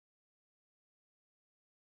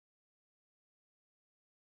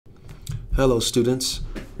Hello students,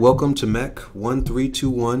 welcome to MEC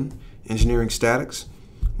 1321 Engineering Statics.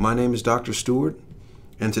 My name is Dr. Stewart,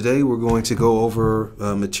 and today we're going to go over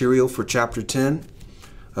material for Chapter 10.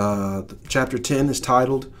 Chapter 10 is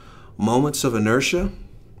titled Moments of Inertia,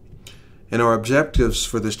 and our objectives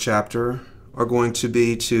for this chapter are going to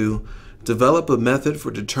be to develop a method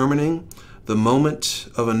for determining the moment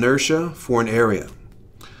of inertia for an area.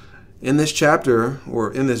 In this chapter,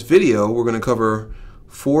 or in this video, we're going to cover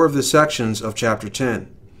 4 of the sections of Chapter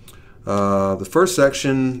 10. The first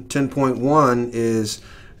section, 10.1, is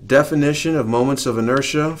definition of moments of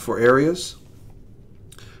inertia for areas.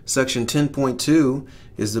 Section 10.2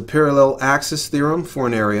 is the parallel-axis theorem for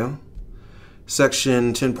an area.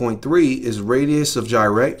 Section 10.3 is radius of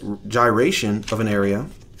gyration of an area.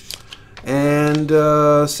 And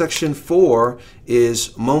Section 4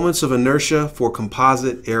 is moments of inertia for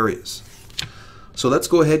composite areas. So let's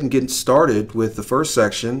go ahead and get started with the first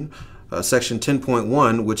section, section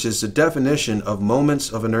 10.1, which is the definition of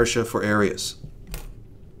moments of inertia for areas.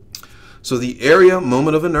 So the area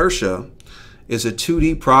moment of inertia is a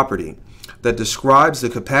 2D property that describes the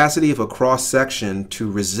capacity of a cross-section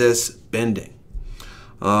to resist bending.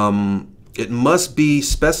 It must be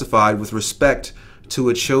specified with respect to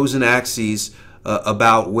a chosen axis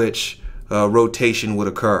about which rotation would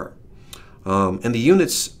occur. And the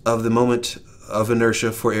units of the moment of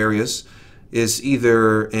inertia for areas is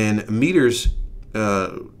either in meters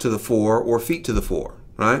to the 4 or feet to the 4,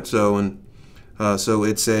 right? So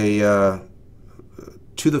it's a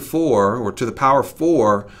to the 4 or to the power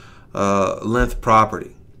 4 length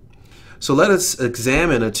property. So let us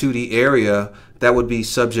examine a 2D area that would be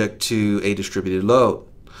subject to a distributed load.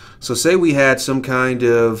 So say we had some kind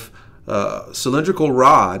of cylindrical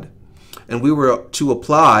rod, and we were to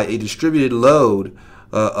apply a distributed load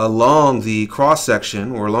along the cross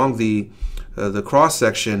section, or along the cross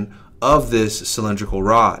section of this cylindrical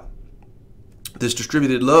rod. This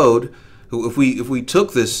distributed load, if we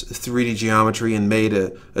took this 3D geometry and made a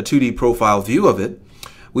 2D profile view of it,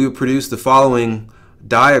 we would produce the following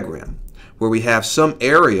diagram, where we have some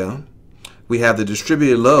area, we have the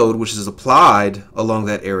distributed load which is applied along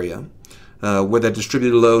that area, where that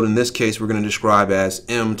distributed load in this case we're going to describe as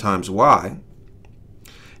m times y.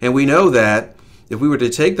 And we know that if we were to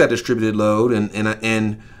take that distributed load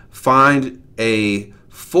and find a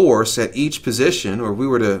force at each position, or if we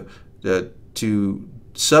were to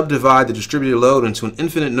subdivide the distributed load into an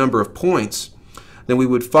infinite number of points, then we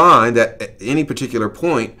would find that at any particular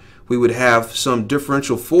point we would have some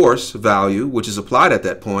differential force value which is applied at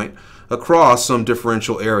that point across some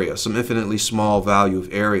differential area, some infinitely small value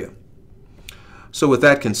of area. So with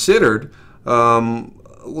that considered,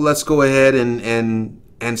 let's go ahead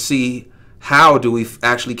and see how do we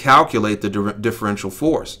actually calculate the differential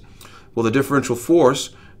force. Well, the differential force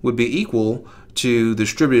would be equal to the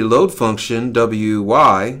distributed load function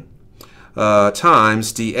Wy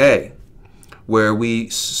times dA, where we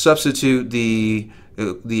substitute the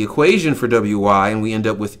equation for Wy and we end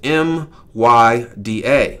up with my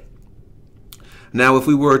dA. Now if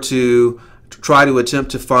we were to try to attempt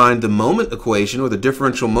to find the moment equation, or the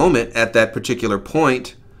differential moment at that particular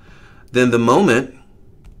point, then the moment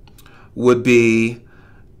would be,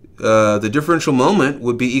 the differential moment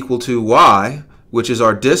would be equal to y, which is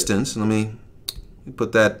our distance. Let me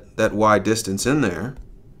put that y distance in there.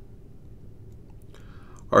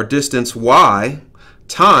 Our distance y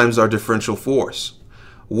times our differential force,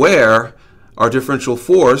 where our differential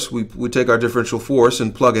force, we take our differential force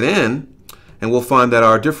and plug it in, and we'll find that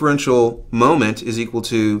our differential moment is equal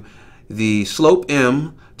to the slope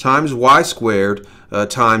m times y squared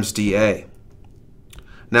times dA.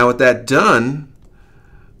 Now with that done,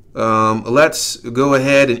 let's go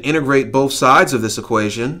ahead and integrate both sides of this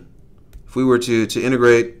equation. If we were to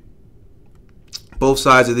integrate both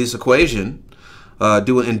sides of this equation,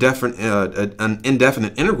 do an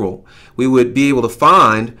indefinite integral, we would be able to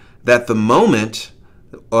find that the moment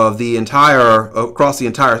of the across the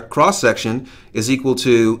entire cross section is equal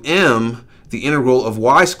to m, the integral of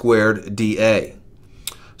y squared dA.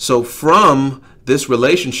 So from this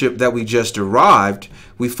relationship that we just derived,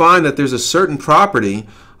 we find that there's a certain property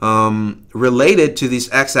related to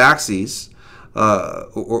these x-axes,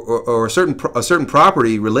 or a certain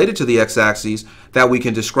property related to the x-axis that we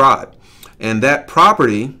can describe. And that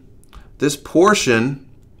property, this portion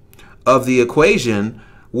of the equation,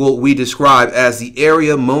 we describe as the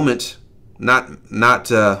area moment, not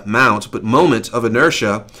mount, but moment of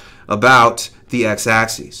inertia about the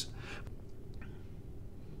x-axis.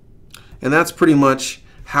 And that's pretty much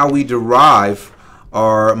how we derive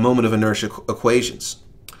our moment of inertia equations.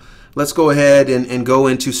 let's go ahead and go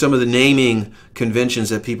into some of the naming conventions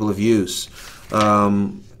that people have used.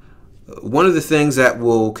 One of the things that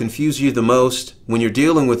will confuse you the most when you're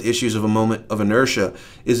dealing with issues of a moment of inertia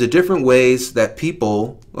is the different ways that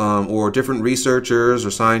people or different researchers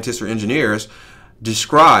or scientists or engineers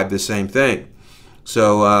describe the same thing.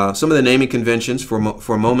 So some of the naming conventions for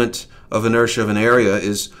a moment of inertia of an area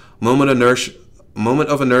is moment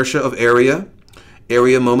of inertia of area,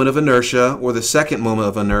 area moment of inertia, or the second moment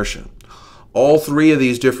of inertia. All three of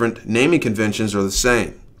these different naming conventions are the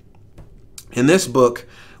same. In this book,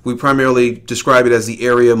 we primarily describe it as the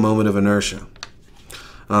area moment of inertia.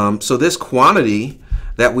 So this quantity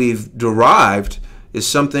that we've derived is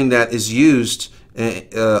something that is used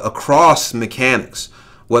across mechanics,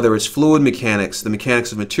 whether it's fluid mechanics, the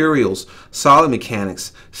mechanics of materials, solid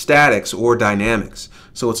mechanics, statics, or dynamics.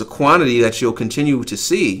 So it's a quantity that you'll continue to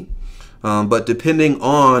see, but depending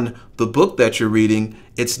on the book that you're reading,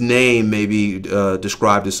 its name may be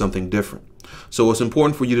described as something different. So it's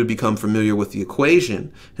important for you to become familiar with the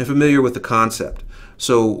equation and familiar with the concept.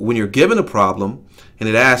 So when you're given a problem and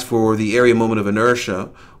it asks for the area moment of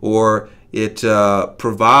inertia, or it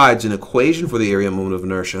provides an equation for the area moment of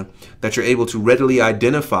inertia, that you're able to readily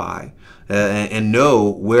identify and know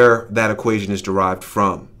where that equation is derived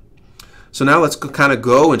from. So now let's kind of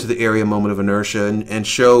go into the area moment of inertia and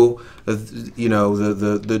show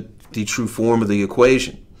the true form of the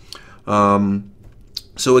equation.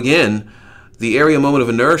 So again, the area moment of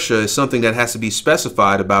inertia is something that has to be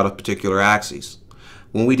specified about a particular axis.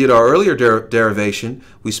 When we did our earlier derivation,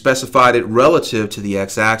 we specified it relative to the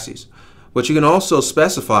x-axis, but you can also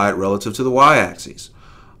specify it relative to the y-axis.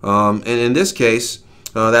 And in this case,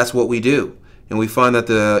 that's what we do. And we find that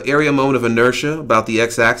the area moment of inertia about the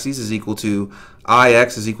x-axis is equal to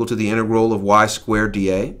Ix is equal to the integral of y squared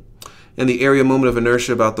dA. And the area moment of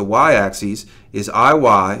inertia about the y-axis is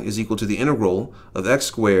Iy is equal to the integral of x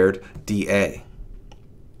squared dA.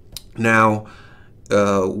 Now,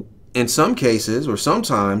 in some cases, or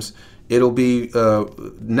sometimes, it'll be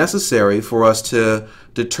necessary for us to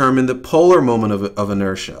determine the polar moment of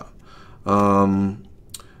inertia. And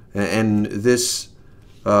this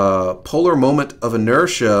polar moment of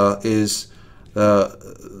inertia is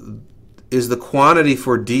the quantity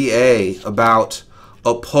for dA about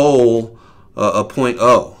a pole, a point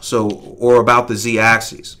O, or about the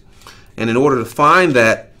z-axis. And in order to find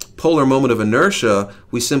that polar moment of inertia,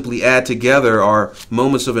 we simply add together our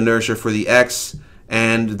moments of inertia for the x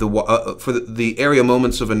and for the area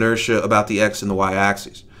moments of inertia about the x and the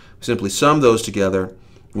y-axis. Simply sum those together,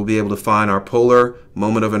 we'll be able to find our polar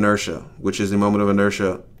moment of inertia, which is the moment of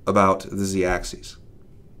inertia about the z-axis.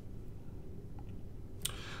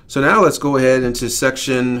 So now let's go ahead into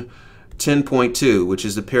section 10.2, which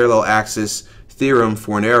is the parallel axis theorem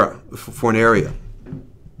for an area.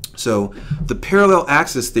 So the parallel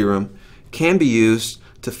axis theorem can be used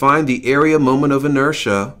to find the area moment of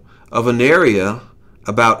inertia of an area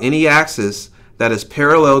about any axis that is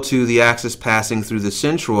parallel to the axis passing through the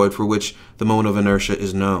centroid for which the moment of inertia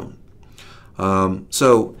is known.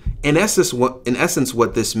 So in essence,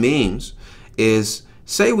 what this means is,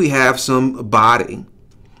 say we have some body,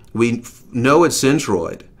 we know its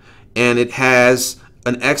centroid, and it has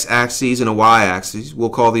an x-axis and a y-axis. We'll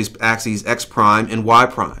call these axes x prime and y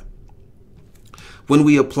prime. When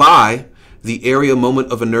we apply the area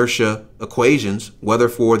moment of inertia equations, whether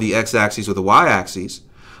for the x-axis or the y-axis,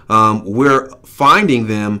 we're finding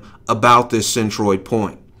them about this centroid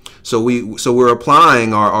point. So we're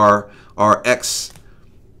applying our x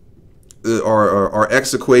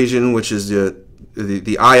equation, which is the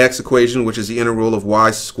Ix equation, which is the integral of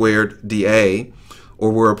y squared dA, or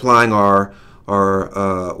we're applying our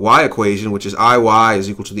y equation, which is Iy is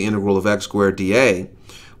equal to the integral of x squared dA.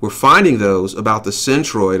 We're finding those about the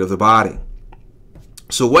centroid of the body.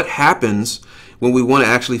 So what happens when we want to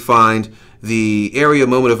actually find the area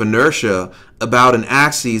moment of inertia about an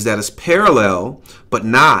axis that is parallel but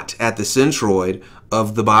not at the centroid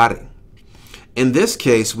of the body? In this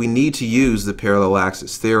case, we need to use the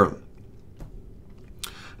parallel-axis theorem.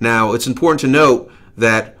 Now, it's important to note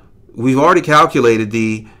that we've already calculated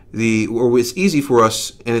or it's easy for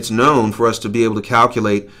us, and it's known for us to be able to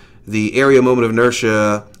calculate the area moment of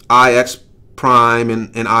inertia Ix prime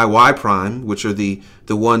and Iy prime, which are the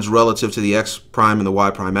ones relative to the x prime and the y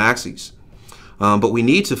prime axes. But we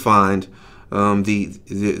need to find the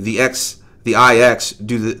Ix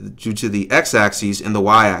due to the x-axis and the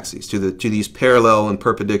y-axis, to these parallel and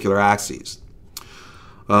perpendicular axes.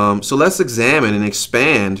 So let's examine and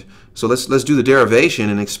expand. So let's do the derivation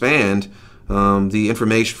and expand the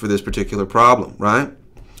information for this particular problem, right?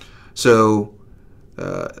 So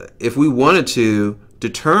if we wanted to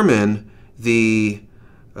determine the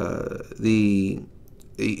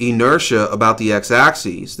inertia about the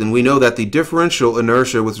x-axis, then we know that the differential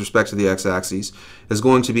inertia with respect to the x-axis is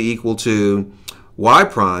going to be equal to y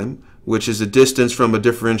prime, which is the distance from a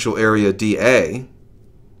differential area dA.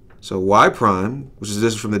 So y prime, which is the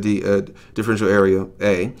distance from the differential area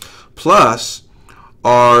A, plus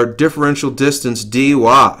our differential distance dy,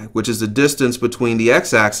 which is the distance between the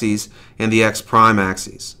x-axis and the x prime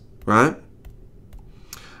axis, right?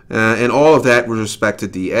 And all of that with respect to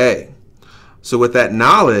dA. So with that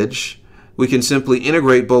knowledge, we can simply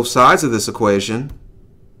integrate both sides of this equation.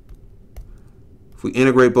 If we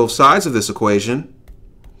integrate both sides of this equation,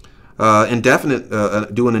 do an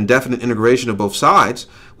indefinite integration of both sides,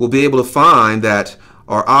 we'll be able to find that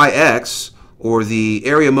our Ix, or the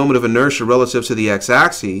area moment of inertia relative to the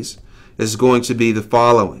x-axis, is going to be the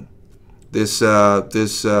following. This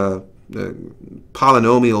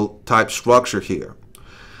polynomial type structure here.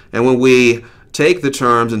 And when we take the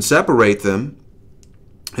terms and separate them,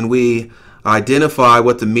 and we identify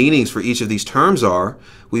what the meanings for each of these terms are,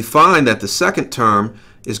 we find that the second term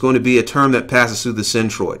is going to be a term that passes through the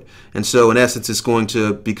centroid. And so in essence, it's going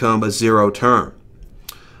to become a zero term.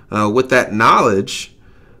 With that knowledge,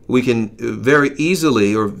 we can very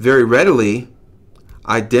easily or very readily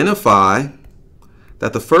identify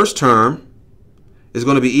that the first term is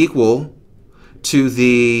going to be equal to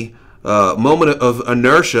the moment of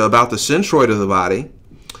inertia about the centroid of the body,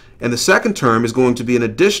 and the second term is going to be an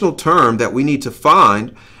additional term that we need to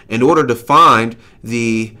find in order to find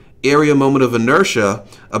the area moment of inertia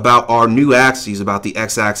about our new axis, about the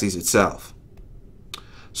x-axis itself.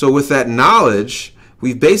 So with that knowledge,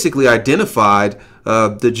 we've basically identified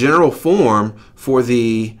the general form for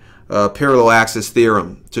the parallel-axis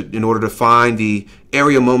theorem in order to find the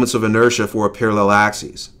area moments of inertia for a parallel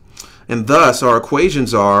axis. And thus, our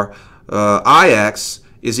equations are Ix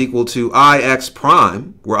is equal to Ix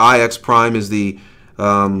prime, where Ix prime is the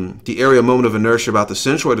area moment of inertia about the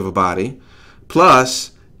centroid of a body,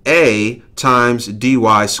 plus A times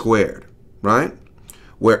dy squared, right?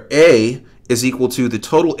 Where A is equal to the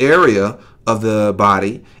total area of the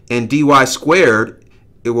body, and dy squared,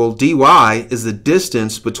 dy is the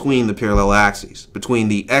distance between the parallel axes, between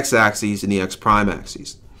the x-axis and the x prime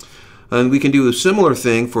axis. And we can do a similar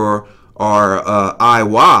thing for our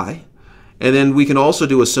Iy, and then we can also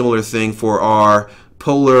do a similar thing for our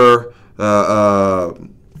polar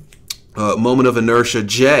moment of inertia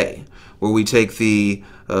J, where we take the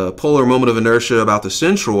polar moment of inertia about the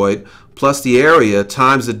centroid plus the area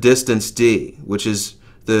times the distance d, which is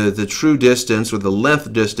the true distance or the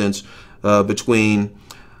length distance between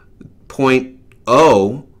point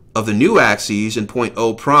O of the new axis and point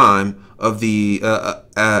O prime of the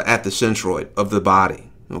at the centroid of the body.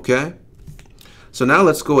 Okay? So now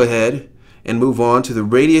let's go ahead and move on to the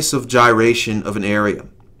radius of gyration of an area.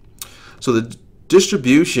 So the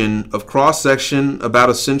distribution of cross-section about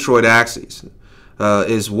a centroid axis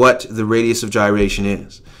is what the radius of gyration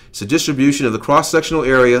is. It's a distribution of the cross-sectional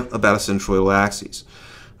area about a centroidal axis.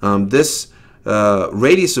 This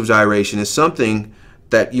radius of gyration is something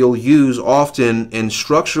that you'll use often in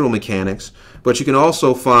structural mechanics, but you can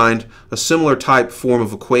also find a similar type form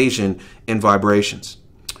of equation in vibrations.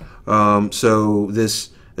 So this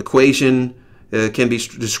equation can be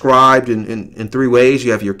described in three ways.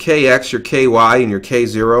 You have your kx, your ky, and your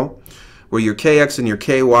k0, where your kx and your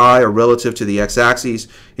ky are relative to the x-axis,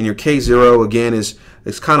 and your k0 again is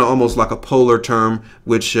kind of almost like a polar term,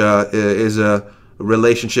 which is a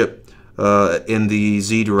relationship in the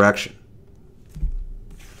z direction.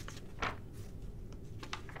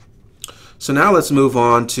 So now let's move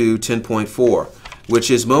on to 10.4, which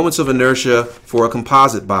is moments of inertia for a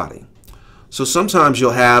composite body. So sometimes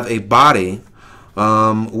you'll have a body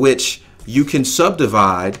which you can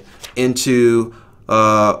subdivide into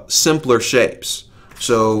simpler shapes.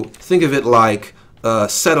 So think of it like a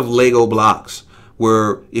set of Lego blocks,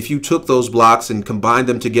 where if you took those blocks and combined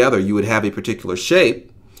them together, you would have a particular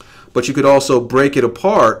shape, but you could also break it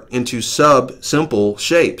apart into simple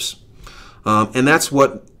shapes. And that's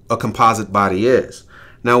what a composite body is.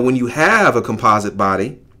 Now, when you have a composite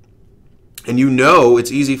body, and you know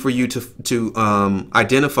it's easy for you to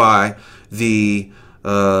identify the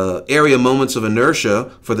area moments of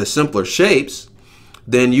inertia for the simpler shapes,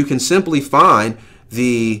 then you can simply find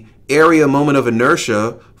the area moment of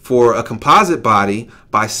inertia for a composite body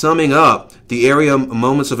by summing up the area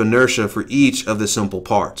moments of inertia for each of the simple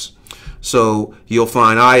parts. So you'll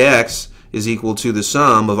find Ix is equal to the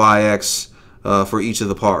sum of Ix for each of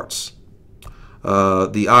the parts.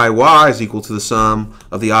 The Iy is equal to the sum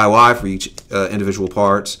of the Iy for each individual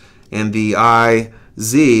parts, and the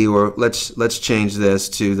z, or let's change this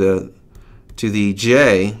to the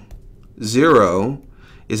j0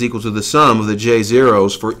 is equal to the sum of the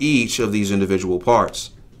j0s for each of these individual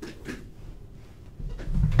parts.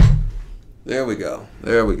 There we go.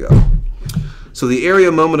 There we go. So the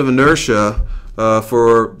area moment of inertia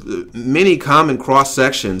for many common cross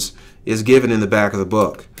sections is given in the back of the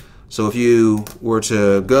book. So if you were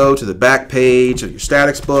to go to the back page of your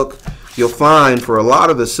statics book, you'll find for a lot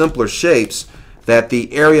of the simpler shapes that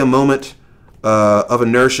the area moment of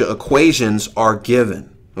inertia equations are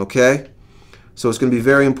given. Okay? So it's going to be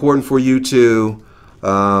very important for you to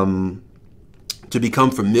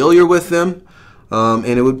become familiar with them. And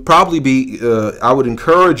it would probably be, I would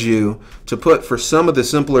encourage you to put, for some of the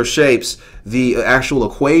simpler shapes, the actual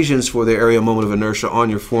equations for the area moment of inertia on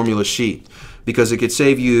your formula sheet, because it could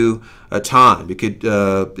save you time.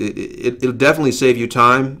 It'll definitely save you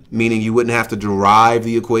time, meaning you wouldn't have to derive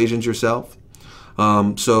the equations yourself.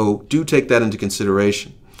 So do take that into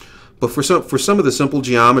consideration. But for some of the simple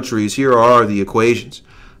geometries, here are the equations.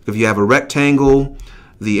 If you have a rectangle,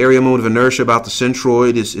 the area moment of inertia about the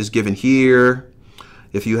centroid is given here.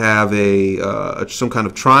 If you have some kind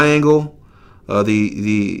of triangle,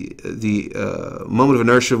 the moment of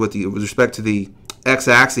inertia with respect to the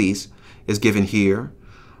x-axis is given here.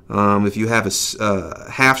 If you have a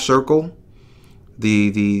half circle,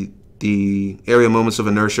 the area moments of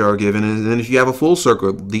inertia are given, and then if you have a full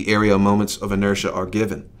circle, the area moments of inertia are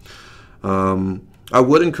given. I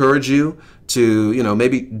would encourage you to,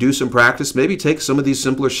 maybe do some practice, maybe take some of these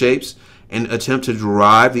simpler shapes and attempt to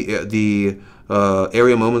derive the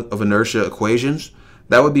area moment of inertia equations.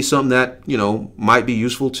 That would be something that, might be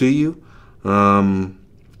useful to you,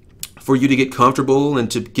 for you to get comfortable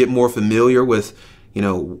and to get more familiar with,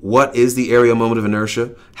 what is the area moment of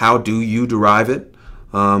inertia? How do you derive it?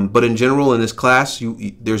 But in general, in this class,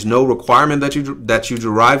 there's no requirement that you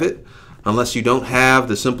derive it unless you don't have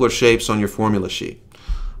the simpler shapes on your formula sheet.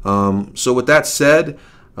 So with that said,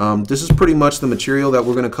 this is pretty much the material that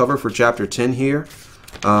we're going to cover for Chapter 10 here.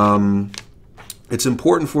 It's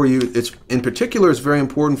important for you, in particular, it's very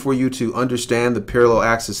important for you to understand the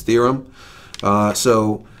parallel-axis theorem.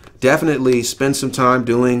 So definitely spend some time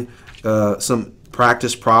doing some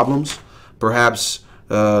practice problems. Perhaps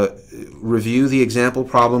review the example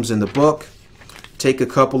problems in the book. Take a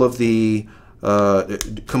couple of the,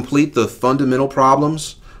 complete the fundamental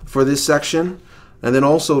problems for this section. And then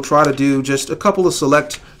also try to do just a couple of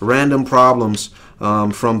select random problems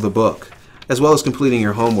from the book, as well as completing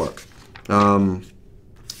your homework.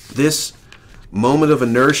 This moment of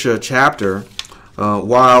inertia chapter,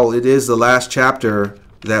 while it is the last chapter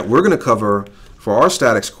that we're going to cover for our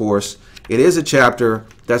statics course, it is a chapter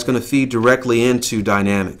that's going to feed directly into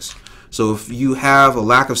dynamics. So if you have a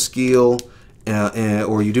lack of skill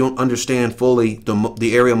or you don't understand fully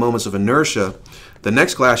the area moments of inertia, the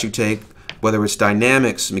next class you take, whether it's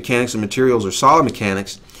dynamics, mechanics of materials, or solid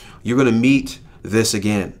mechanics, you're going to meet this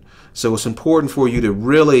again. So it's important for you to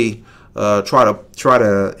really try to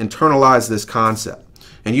internalize this concept,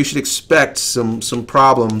 and you should expect some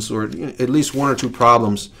problems, or at least one or two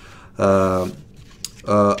problems of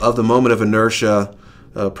the moment of inertia,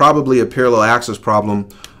 probably a parallel axis problem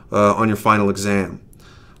on your final exam.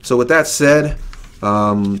 So with that said,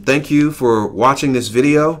 thank you for watching this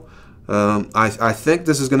video. I think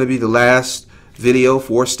this is going to be the last video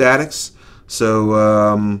for statics.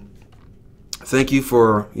 So thank you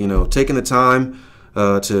for taking the time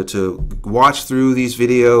to watch through these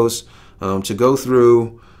videos, to go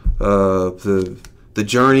through the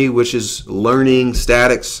journey, which is learning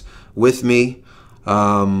statics with me.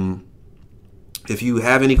 If you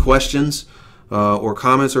have any questions or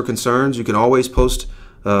comments or concerns, you can always post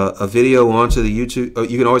a video onto the YouTube.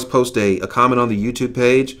 You can always post a comment on the YouTube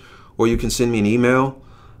page, or you can send me an email.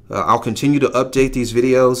 I'll continue to update these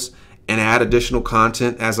videos and add additional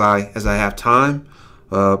content as I have time.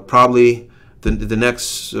 Probably the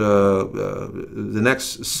next set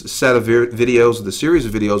of videos, the series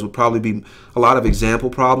of videos, will probably be a lot of example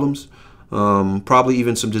problems. Probably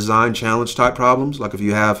even some design challenge type problems, like if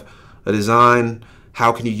you have a design,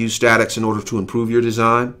 how can you use statics in order to improve your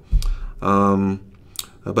design?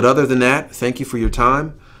 But other than that, thank you for your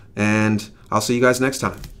time, and I'll see you guys next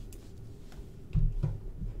time.